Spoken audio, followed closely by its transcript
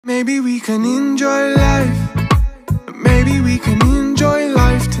Maybe we can enjoy life. Maybe we can enjoy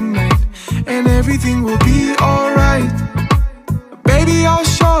life tonight, and everything will be alright. Baby, I'll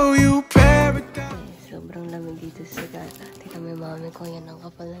show you paradise. Sobrang lamig dito sa Sagada. Tika may mami ko yan ang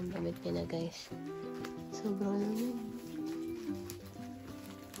kapal ng damit niya na guys. Sobrang lamig.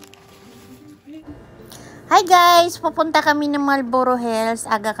 Hi guys! Pupunta kami ng Marlboro Hills.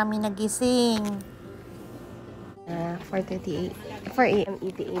 Aga kami nagising. 4 AM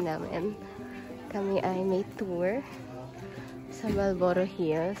ETA namin. Kami ay may tour sa Marlboro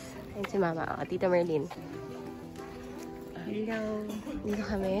Hills. Ayun si Mama. Tita Merlin. Hello. Dito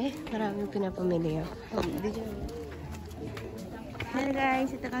kami. Maraming pinapamili. Hello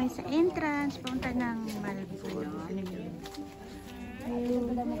guys! Ito kami sa entrance. Punta ng Marlboro. Ano yun? Okay.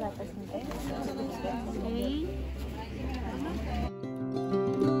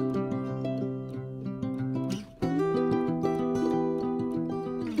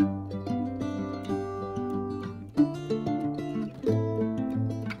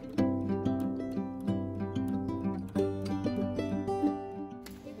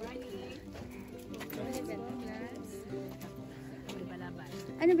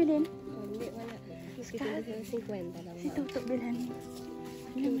 Ano bilhin? Hindi, wala. 50 lang. Si Toto bilhin.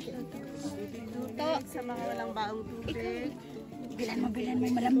 Tuto, sa mga walang baong tubig. Bilan mo.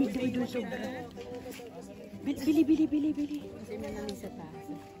 Malamig doon sobra. Bili. Kasi may namin sa taas.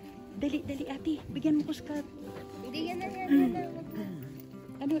 Dali ate. Bigyan mo ko skat. Hindi, yan na.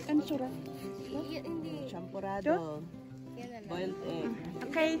 Ano surat? Hindi. Champurado. Yan na lang. Boiled egg.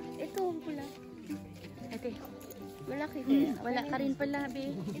 Okay. Ito, pula. Ate. Malaki kaya. Wala ka rin pala,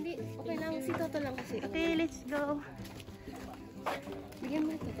 be. Hindi, okay lang. Si Toto lang kasi. Okay, let's go. Bigyan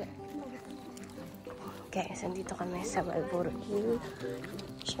mo ito. Guys, andito kami sa Marlboro Hill.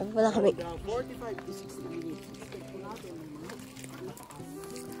 Siyempre wala kami. 45 to 60 minutes.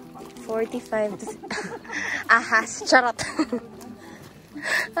 45 to... Ahas, charot.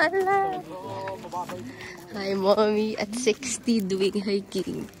 Hala. Hi, mommy. At 60 doing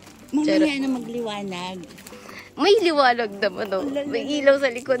hiking. Mamaya na magliwanag. May liwanag naman, oh. May ilaw sa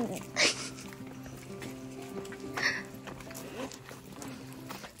likod.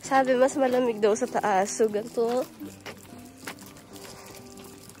 Sabi, mas malamig daw sa taas. So, ganito.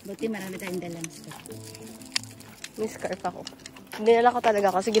 Buti marami tayong dalang stuff. May scarf ako. Dinala ko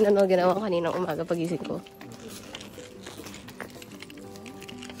talaga kasi ginawa kaninang umaga pagising ko.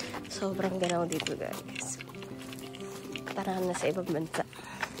 Sobrang ganaw dito, guys. Parang nasa ibang bansa.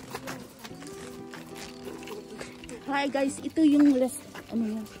 Hi guys, ito yung last, ano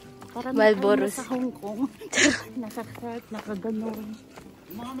yan? Parang Marlboro sa Hong Kong. Naka-cart, naka-ganon.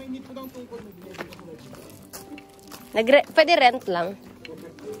 Mga mainit po daw tungkol. Pwede rent lang.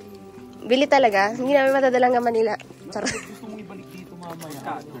 Bili talaga. Hindi namin matadala nga Manila. Charot. Gusto mong ibalik dito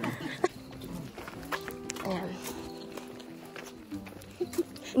mamaya. Ayan.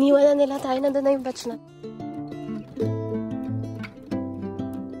 Iniwan na nila tayo. Nandun na yung batch na.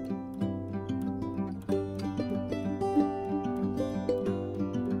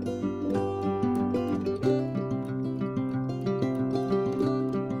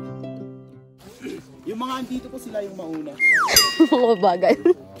 Yung mga andito po sila yung mauna. Mga bagay.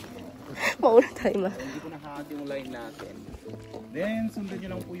 Mauna tayo ma. Hindi ko nakahati yung line natin. Then, sundan nyo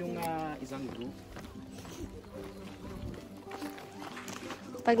lang po yung isang group.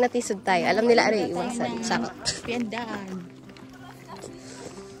 Pag natisod tayo, alam nila ano yung iwasan. Charot. Piandaan.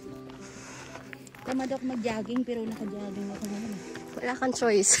 Tamad ako mag-jogging pero naka-jogging ako naman. Wala kang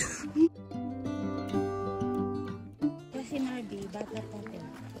choice. Kasi Marby, bata pa ko.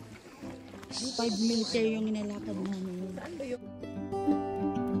 5 meter yung inalakad namin.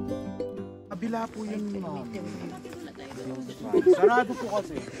 Kabila po yun, ma'am. Sarado po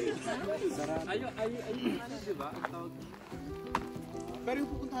kasi. Sarado. Ayun, di ba? Pero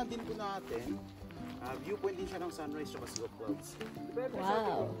yung pupuntahan din po natin, viewpoint din siya ng sunrise at sea of clouds.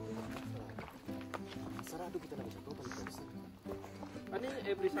 Wow. Sarado po talaga siya. Total person. Ano yung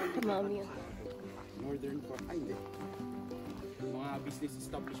every Sunday? Mami yun. Northern Park. Ay, hindi. Mga business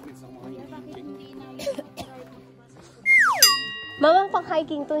establishments ng mga hindi. Mama, pang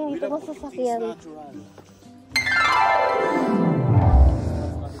hiking to. Hindi to masasakyan. Natural.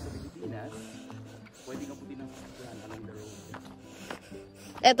 Pwede ka po din ang sasakyan along the road.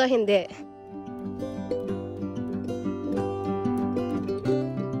 Eto hindi.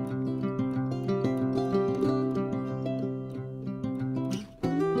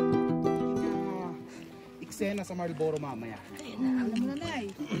 Eksena sa Marlboro mamaya.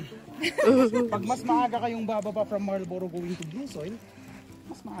 Pag mas maaga kayong bababa from Marlboro going to Blue Soil,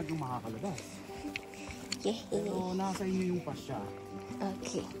 mas maagang makakalabas. Pero nasa inyo yung pasya.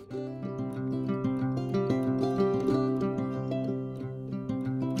 Okay.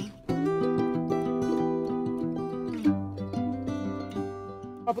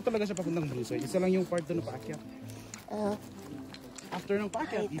 Papo talaga siya papuntang Blusoy. Isa lang yung part doon na paakyat. After ng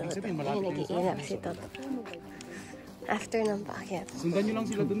paakyat, ibig sabihin malapit na yung nag-iinap si Toto. After ng paakyat. Sundan nyo lang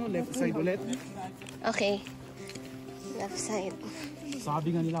sila doon, no? Left side ulit. Okay. Left side.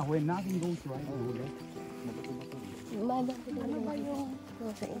 Sabi nga nila, when nothing goes right, ulit. Ano ba yung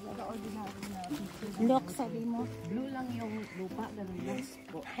look, sabi mo? Blue lang yung lupa, ganun lang.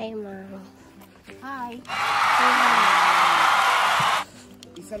 Hi, Mom. Hi.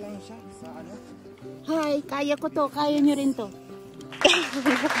 Isa lang siya sa ano? Hi, kaya ko to. Kaya nyo rin to.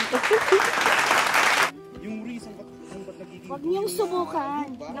 Yung reason kung ba't nagiging... Huwag niyong subukan.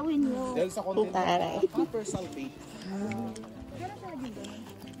 Gawin nyo. Dahil sa content Taray. ng copper sulfate.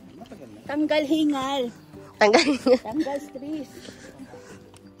 Tanggal hingal. Tanggalin niya. Tanggal stress.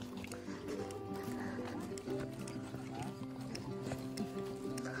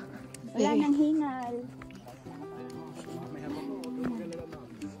 Wala nang hingal.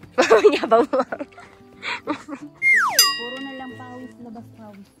 Mamaya ba mo? Puro na lang pawis, labas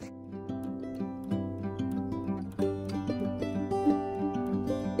pawis.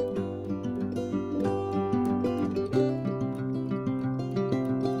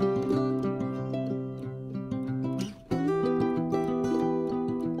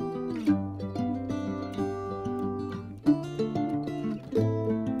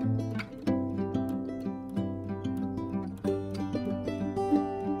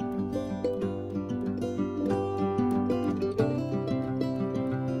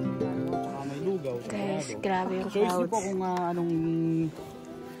 Guys, grabe yung So, isip clouds. po kung anong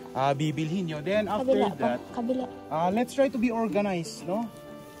bibilhin nyo. Then after that, Kabila. let's try to be organized, no?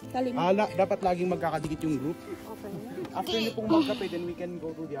 Dapat laging magkakadikit yung group. After nyo pong magkape, then we can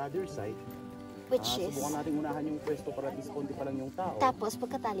go to the other side. Which is? Subukan natin unahan yung pwesto para at least konti pa lang yung tao. Tapos,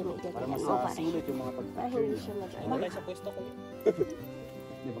 pagkatali mo ito. Para mas mo pare. sulit yung mga Para pag-picture hindi nyo. siya Wala sa pwesto ko.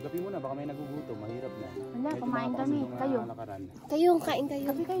 Hindi, magkape muna, baka may nagugutom, mahirap na. Wala, May kumain tumama kami. kasi nung, Kayo. nakaraan. Kayo, kain kayo.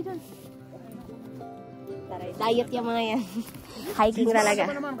 Kabi kayo dun. Taray, diet yung mga yan. Hiking talaga.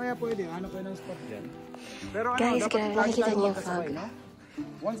 Ano naman kaya pwede, hanap kayo ng spot dyan. Pero ano, Guys, dapat grabe, lagi nakikita tayong niyo yung magkasabay, fog. no?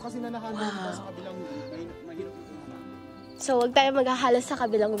 Once kasi na nahanap sa kabilang mahirap yung tumama. So, huwag tayo maghahalos sa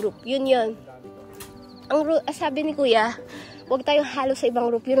kabilang group. Yun yun. Sabi ni Kuya, huwag tayong halos sa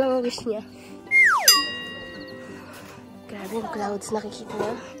ibang group. Yun lang ang wish niya. Grabe yung clouds. Nakikita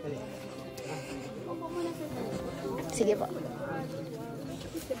niya. Sige po.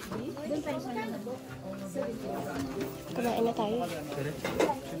 Kumain na tayo.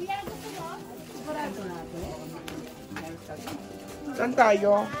 Saan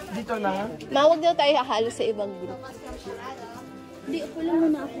tayo? Dito na? Mawag daw tayo hahalos sa ibang group. Hindi, upo lang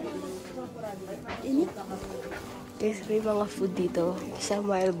muna ako. Init. Guys, may mga food dito sa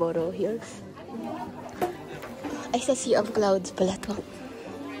Marlboro Hills. Ay, sa Sea of Clouds pala to.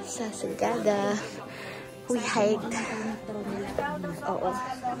 Sa Sagada. We hiked. Oo.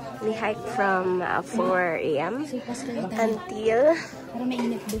 We hiked from 4 a.m. until... Para may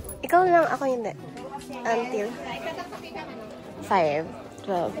init doon. Ikaw lang, ako hindi. Until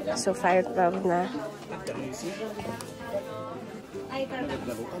 5:12. So, 5:12 na.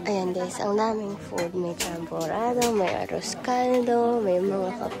 Ayan guys, ang daming food. May champorado, may arroz caldo, may mga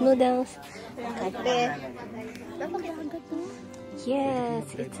cup noodles, kape. Napakalagat mo. Yes,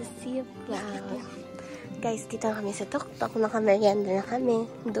 it's a sea of clouds. Guys, dito na kami sa tuktok. Naka-merienda na kami.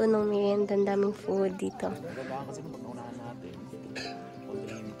 Doon ng merienda, ang daming food dito. Maganda kasi nung pag-naunahan natin, konti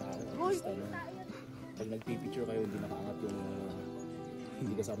lang yung tao. Basta no, pag nagpipicture kayo, hindi nakaangat yung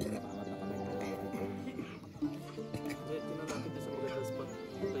hindi kasama yung nakaangat na kamay ng iPhone. Ito na natin sa magandang spot.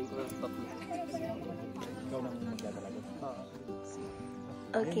 Tayo ko na tatlo. Ikaw nang magdadalaga.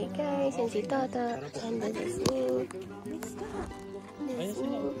 Okay guys, yan si Toto. And this is me. This is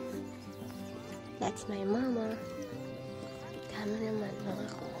me. That's my mama. Tama naman mga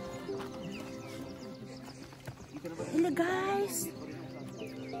ko. Hello guys!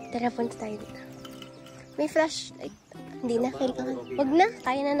 Tara, punta tayo dito. May flashlight. Hindi na, kailangan. Wag na,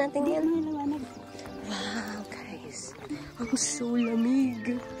 kaya na natin yan. Wow, guys. Ang so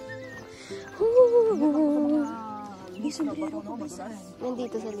lamig. Woo! May sombrero ko ba saan?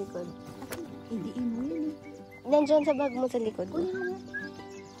 Nandito sa likod. Hindi mo yun. Nandyan sa bag mo sa likod.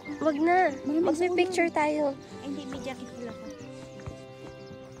 Wag na. Mag-picture tayo. Ay, hindi, may jacket pala ko.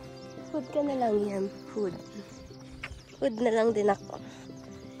 Food ka na lang yan. Food. Food na lang din ako.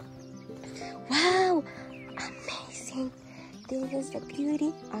 Wow! Amazing! This is the beauty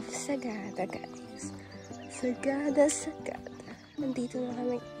of Sagada, guys. Sagada, Sagada. Nandito na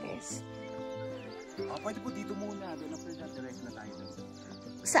kami, guys. Pwede po dito muna. Doon after that, direct na tayo doon.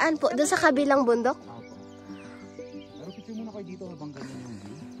 Saan po? Doon sa kabilang bundok? Opo. Pero picture muna kayo dito habang ganyan yung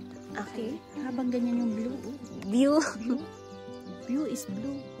view. Okay. Habang ganyan yung blue. View. View is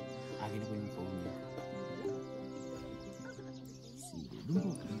blue. Akin na po yung phone niya. Sige, doon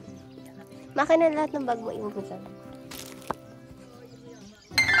po. Maka na lahat ng bag mo iubusan.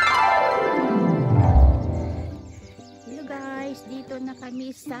 Hello guys, dito na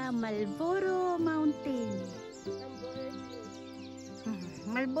kami sa Marlboro Mountain.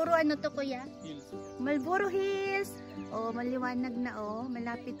 Marlboro ano to kuya? Hills. Marlboro Hills. Oh, maliwanag na oh.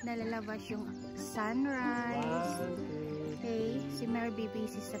 Malapit na lalabas yung sunrise. Okay, si Mary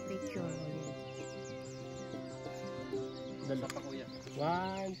busy sa picture. Dala pa kuya.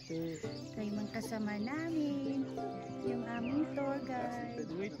 1, 2. Kayo man kasama namin. Yung aming tour guide.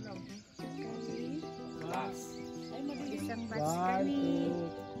 Wait lang. Okay. Last. Isang batch kami.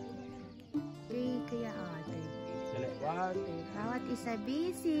 Okay, kaya ate. 1, 2. Bawat isa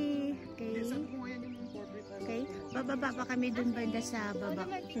busy. Okay. Okay. Bababa pa kami dun banda sa baba.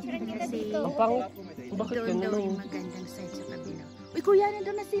 Kasi Bakit doon daw yung magandang side sa kabila. Uy, kuya,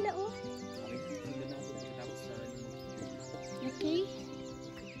 nandun na sila oh. Okay.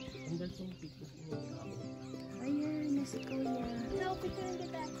 Ayan, nasa kuya.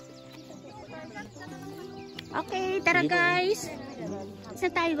 Okay, tara guys.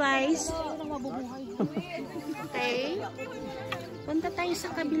 Saan tayo guys? Okay. Punta tayo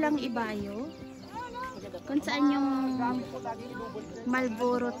sa kabilang ibayo. Kung saan yung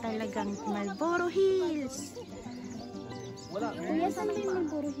Marlboro talagang Marlboro Hills. Kuya, saan ba yung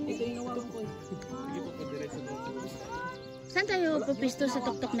Marlboro Hills? Saan tayo pupisto sa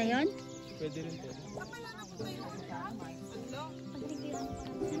tuktok na yon? Pwede rin po.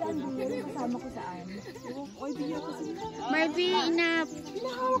 Kasama ko saan? Maybe enough.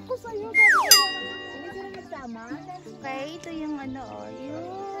 Hinahawak ko sa'yo. Okay, ito yung ano oh.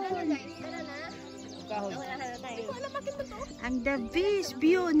 Yun. Ang the best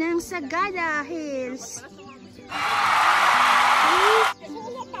view ng Sagada Hills.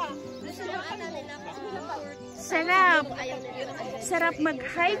 Sarap. Sarap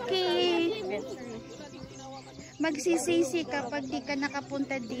mag-hiking. Magsisisi kapag di ka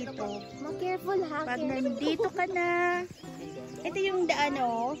nakapunta dito. Careful ha. Pag nandito ka na. Ito yung daan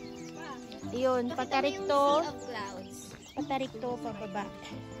oh. Yun, patarikto. Patarikto pababa.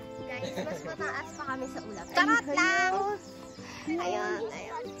 Guys, mas mataas pa kami sa ulap. Charot lang! Ayun,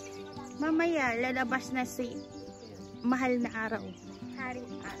 ayun. Mamaya, lalabas na si mahal na araw. Haring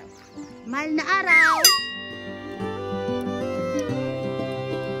araw. Mahal na araw!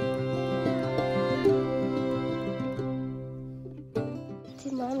 Si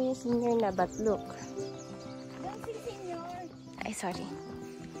Mommy is senior na, but look. Ay, sorry.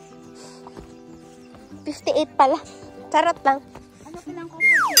 58 pala. Charot lang. Ano ka lang ko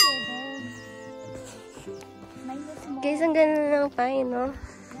Guys, ang ganda ng pine, no?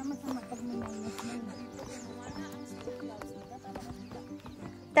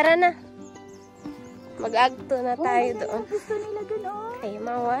 Tara na. Mag-agto na tayo doon. Gusto nila dun oh. Ay,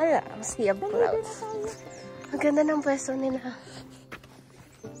 mawala. Sea of clouds. Ang ganda ng pwesto nila.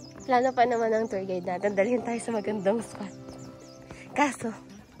 Plano pa naman ang tour guide natin. Dalhin tayo sa magandang spot. Kaso,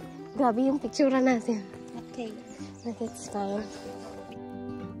 grabe yung picture natin. Okay. But it's fine.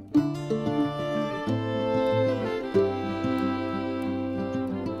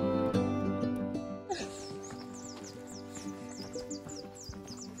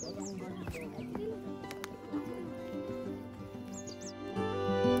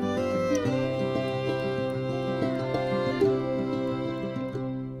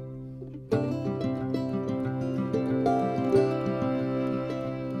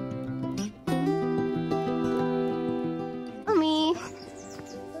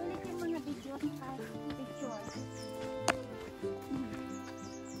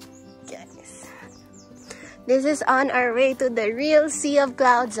 This is on our way to the real Sea of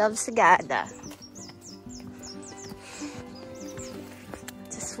Clouds of Sagada.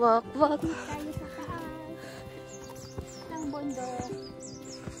 Just walk, walk.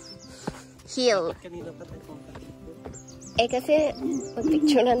 Hill. Eh kasi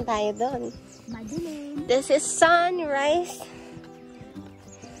pagpicturean tayo doon. This is sunrise.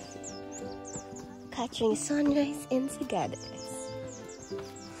 Catching sunrise in Sagada.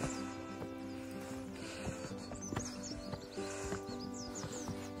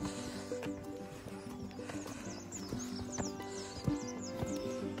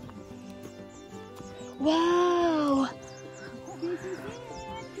 Wow!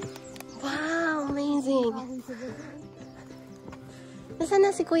 Wow, amazing. Nasaan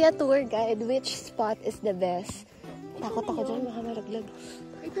na si Kuya Tour Guide? Which spot is the best? Takot ako dyan, baka malaglag.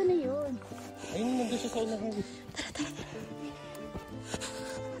 Ito na yun. Ayun, nandun siya sa unahan.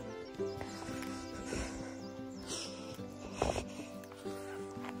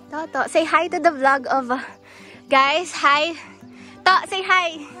 To, say hi to the vlog of... guys, hi! To, say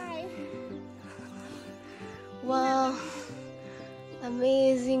hi! Hi. Wow!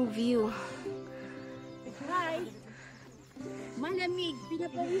 Amazing view. Hi. Malamig.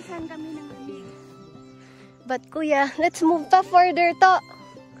 Pinapawisan kami ng lamig. But kuya, let's move pa further to.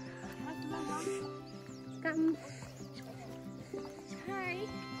 Come. Hi.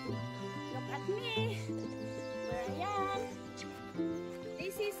 Look at me. Where I am.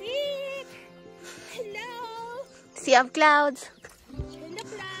 This is it. Hello. Sea of clouds. Hello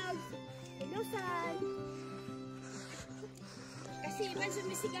clouds. Hello sun. Kasi iba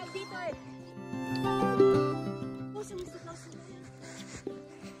sumisigaw dito eh. Oh, sumisigaw sila.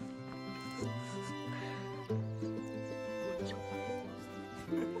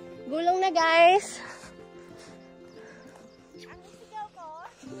 Gulong na guys. Ang sigaw ko.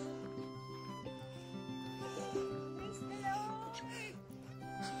 Praise the Lord.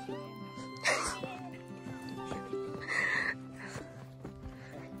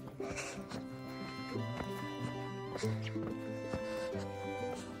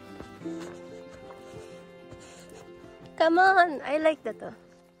 Come on, I like that. Oh.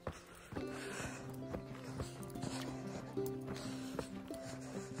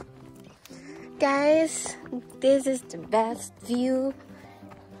 Guys, this is the best view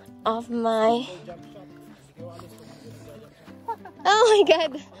of my... Oh my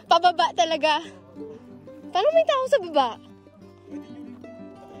God! Pababa talaga. Paano may tao sa baba?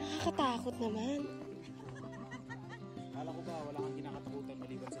 Nakakatakot naman. Kala ko ba wala kang kinakatakutan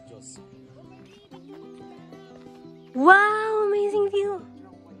maliban sa Diyos? Wow! Amazing view!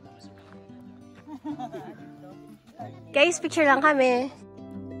 Guys, picture lang kami.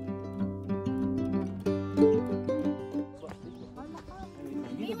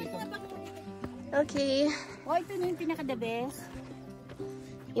 Okay. Oh, ito na yung pinaka-the best.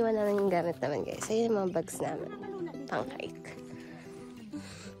 Iwan naman yung gamit naman guys. Ayun yung mga bags namin. Pang hike.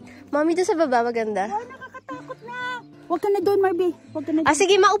 Mami, doon sa baba maganda. Oh, nakakatakot na. Huwag ka na doon, Marby. Huwag ka na doon. Ah,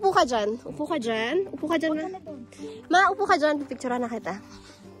 sige, maupo ka dyan. Upo ka dyan. Upo ka dyan. Huwag ka na doon. Maupo ka dyan. Pipicturean na kita.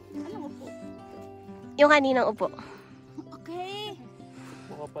 Anong upo? Yung kaninang upo. Okay.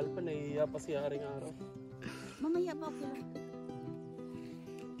 Makapal pa, nahihiya pa si Haring Araw. Mamaya pa ako.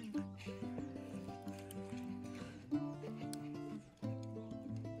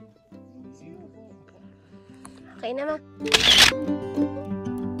 Okay na, ma.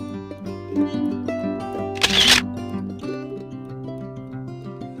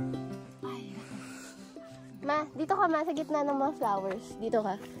 Ma, dito ka ma, sa gitna ng mga flowers. Dito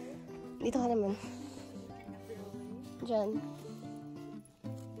ka. Dito ka naman. Diyan.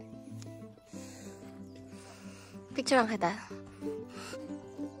 Picture lang kita.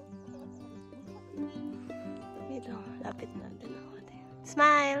 Dito, lapit na. Dito ako.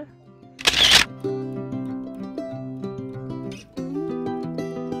 Smile!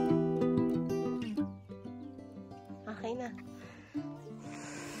 Okay na.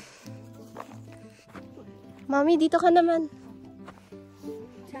 Mami, dito ka naman.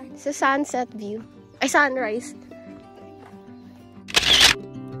 Sa sunset view. Ay, sunrise.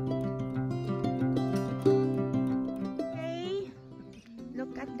 Okay.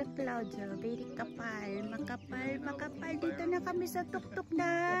 Look at the clouds. Oh. Very kapal. Makapal, makapal. Dito na kami sa tuktok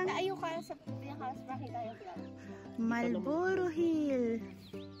ng Ayaw ka sa pinakalas. Bakit tayo cloud? Marlboro Hill.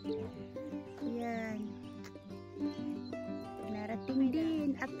 Yan. Narating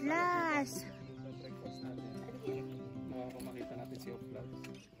din. At last. Makakita natin si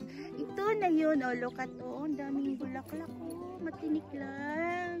Clouds. Ito na yun. Oh, look at oh. Ang daming bulaklak. Oh, matinik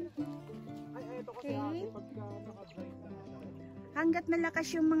lang. Okay. Hanggat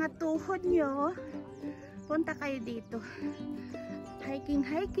malakas yung mga tuhod nyo, punta kayo dito. Hiking,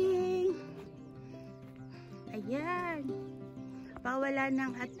 hiking. Ayan. Pawala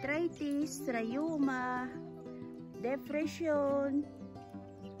ng arthritis, rheuma, depression,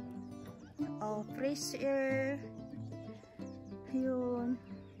 fresh air. Ayun.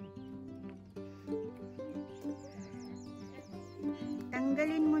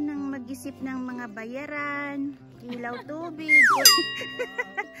 Tanggalin mo ng mag-isip ng mga bayaran, ilaw, tubig.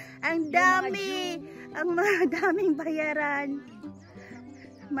 Ang dami, ang mga daming bayaran.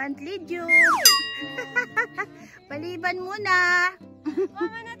 Monthly due. Paliban muna.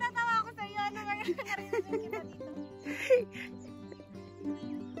 Mama, natatawa ako sa'yo. Ano nangyari sa kita dito?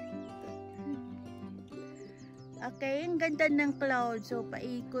 Okay, ang ganda ng cloud. So,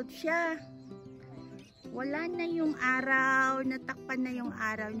 paikot siya. Wala na yung araw. Natakpan na yung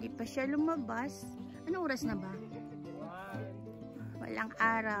araw. Hindi pa siya lumabas. Anong oras na ba? Walang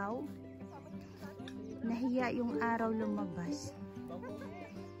araw. Nahiya yung araw lumabas.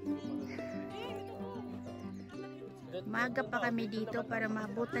 Maga pa kami dito para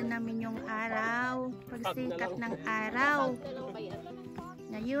mabutan namin yung araw. Pagsikat ng araw.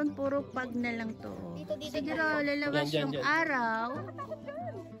 Ngayon, puro pag na lang to. Siguro, lalabas yung araw.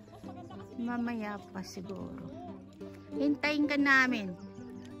 Mamaya pa siguro. Hintayin ka namin.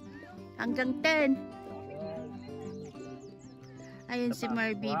 Hanggang 10. Ayun si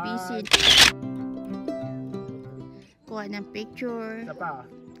Marby, busy. Kuha ng picture.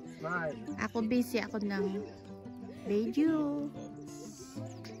 Ako busy ako ng video.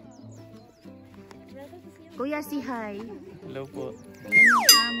 Kuya, si hi. Hello po. Ayan yung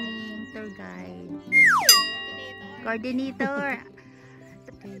aming tour guide. Coordinator.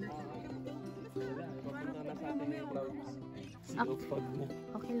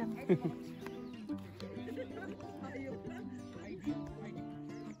 Okay lang.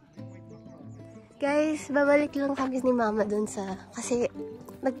 Guys, babalik lang kami ni Mama dun sa... Kasi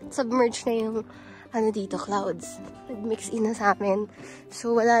nag-submerge na yung dito, clouds. Nag-mix in na sa amin.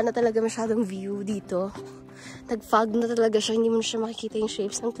 So, wala na talaga masyadong view dito. Nag-fog na talaga siya. Hindi mo na siya makikita yung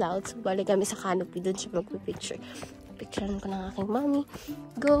shapes ng clouds. So, balik kami sa canopy. Dun siya magpipicture. Picturean ko ng aking Mami.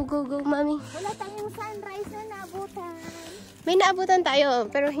 Go, go, go, Mami. Wala tayong sunrise na naabutan. May naabutan tayo,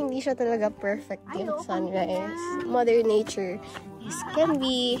 pero hindi siya talaga perfect yung sunrise. Mother Nature can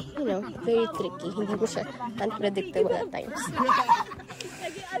be, you know, very tricky. Hindi mo siya unpredictable at times.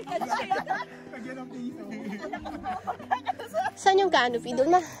 Saan yung canopy?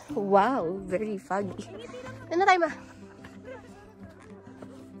 Doon na. Wow, very foggy. Ano tayo, Ma?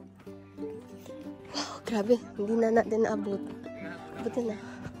 Wow, grabe. Hindi na natin naabot. Abutin na.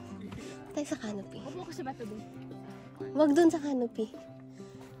 Tayo sa canopy. Upo ko sa bato doon. Wag dun sa canopy.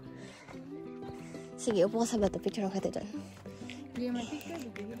 Sige, upo ka sa bato. Picture ka dyan. Hindi naman picture.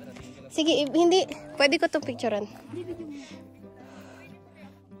 Sige, hindi. Pwede ko itong picturean.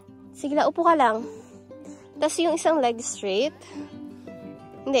 Sige na, upo ka lang. Tapos yung isang leg straight.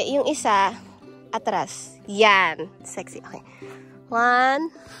 Hindi, yung isa atras. Yan. Sexy. Okay. 1.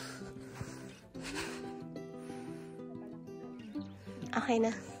 Okay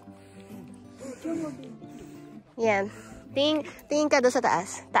na. Yan. Tingin ka doon sa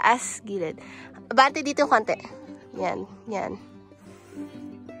taas. Taas, gilid. Bante dito yung konti. Yan. Yan.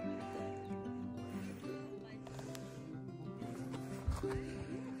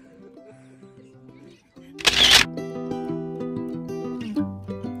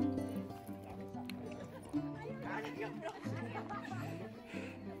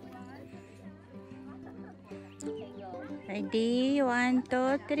 Ready? 1,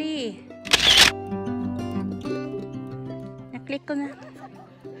 2, 3. Click ko na.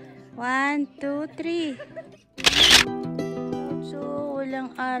 1, 2, 3. So,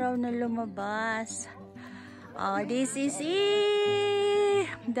 walang araw na lumabas. Oh, this is it.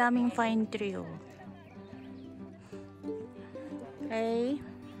 Daming fine tree. Okay.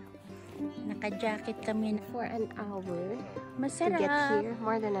 Naka-jacket kami For an hour. Masarap. To get here.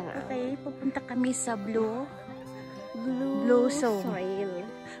 More than an hour. Okay, pupunta kami sa Blue soil.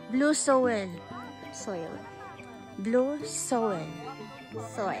 Blue soil. Soil. Blue soil.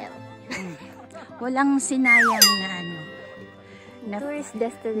 Soil. Walang sinayang na Tourist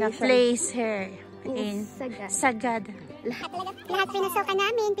destination. na place here in Sagada. Sagada. Lahat pinasukan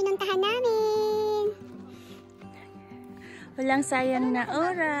namin, pinuntahan namin. Walang sayang na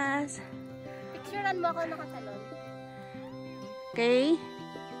oras. Picturean mo ako nakatalon. Okay?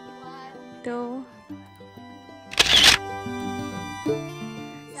 2.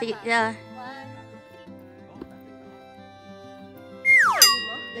 Sige,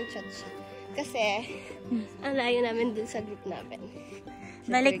 Nag-chat siya. Kasi, ang layo namin dun sa group namin.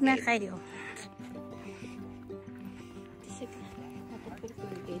 balik na kayo. Sige, dapat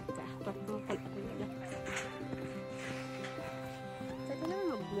mag-gate ka. Pagpapag ako nila. Saan naman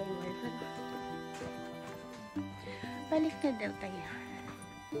mag-blur? Balik na daw tayo.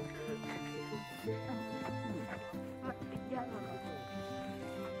 Matipid yan.